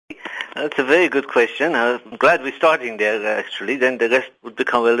That's a very good question. I'm glad we're starting there, actually. Then the rest would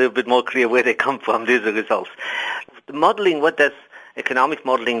become a little bit more clear where they come from, these are the results. The modeling, what does economic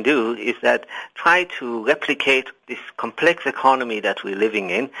modeling do is that try to replicate this complex economy that we're living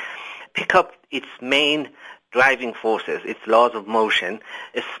in, pick up its main driving forces, its laws of motion,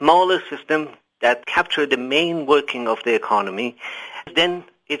 a smaller system that capture the main working of the economy, then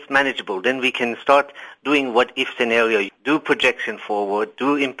it's manageable. Then we can start doing what-if scenario, do projection forward,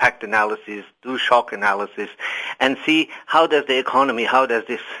 do impact analysis, do shock analysis, and see how does the economy, how does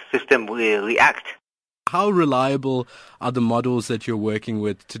this system react. How reliable are the models that you're working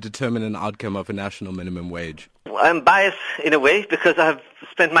with to determine an outcome of a national minimum wage? I'm biased in a way because I've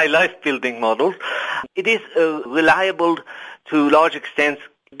spent my life building models. It is reliable to large extent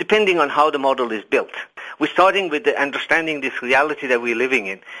depending on how the model is built. We're starting with the understanding this reality that we're living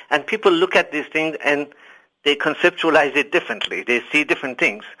in. And people look at these things and they conceptualize it differently. They see different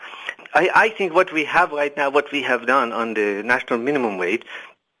things. I think what we have right now, what we have done on the national minimum wage,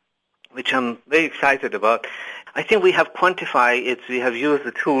 which I'm very excited about, I think we have quantified it. We have used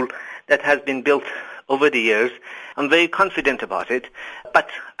a tool that has been built over the years. I'm very confident about it. But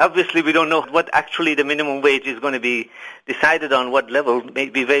obviously we don't know what actually the minimum wage is going to be decided on, what level may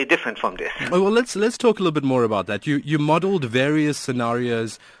be very different from this. Well, let's talk a little bit more about that. You modeled various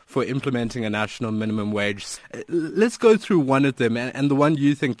scenarios for implementing a national minimum wage. Let's go through one of them and the one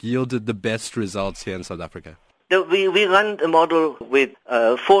you think yielded the best results here in South Africa. We run a model with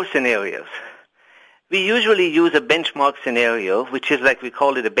 4 scenarios. We usually use a benchmark scenario, which is like we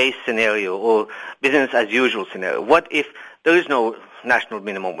call it a base scenario or business as usual scenario. What if there is no national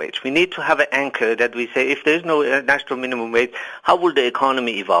minimum wage? We need to have an anchor that we say if there is no national minimum wage, how will the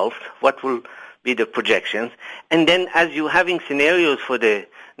economy evolve? What will be the projections? And then as you're having scenarios for the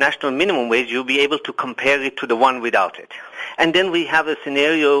national minimum wage, you'll be able to compare it to the one without it. And then we have a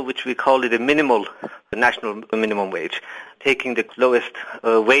scenario which we call it a minimal national minimum wage, taking the lowest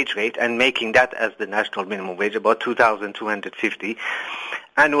wage rate and making that as the national minimum wage, about 2,250,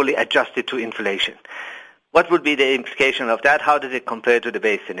 annually adjusted to inflation. What would be the implication of that? How does it compare to the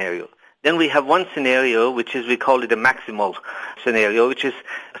base scenario? Then we have one scenario, which is, we call it a maximal scenario, which is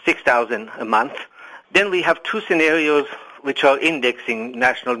 6,000 a month. Then we have 2 scenarios which are indexing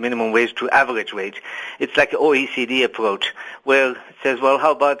national minimum wage to average wage. It's like an OECD approach, where it says, well,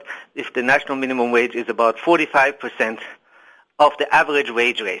 how about if the national minimum wage is about 45% of the average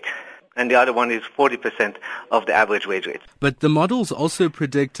wage rate, and the other one is 40% of the average wage rate. But the models also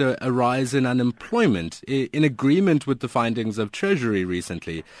predict a rise in unemployment, in agreement with the findings of Treasury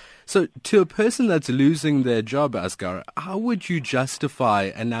recently. So to a person that's losing their job, Asghar, how would you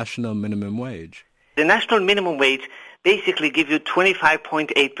justify a national minimum wage? The national minimum wage basically gives you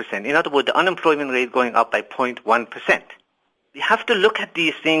 25.8%. In other words, the unemployment rate going up by 0.1%. We have to look at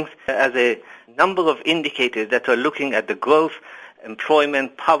these things as a number of indicators that are looking at the growth,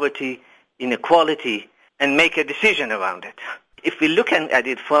 employment, poverty, inequality, and make a decision around it. If we look at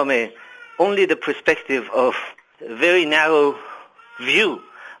it from only the perspective of a very narrow view,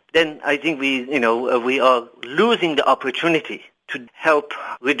 then I think we are losing the opportunity to help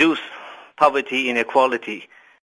reduce poverty, inequality,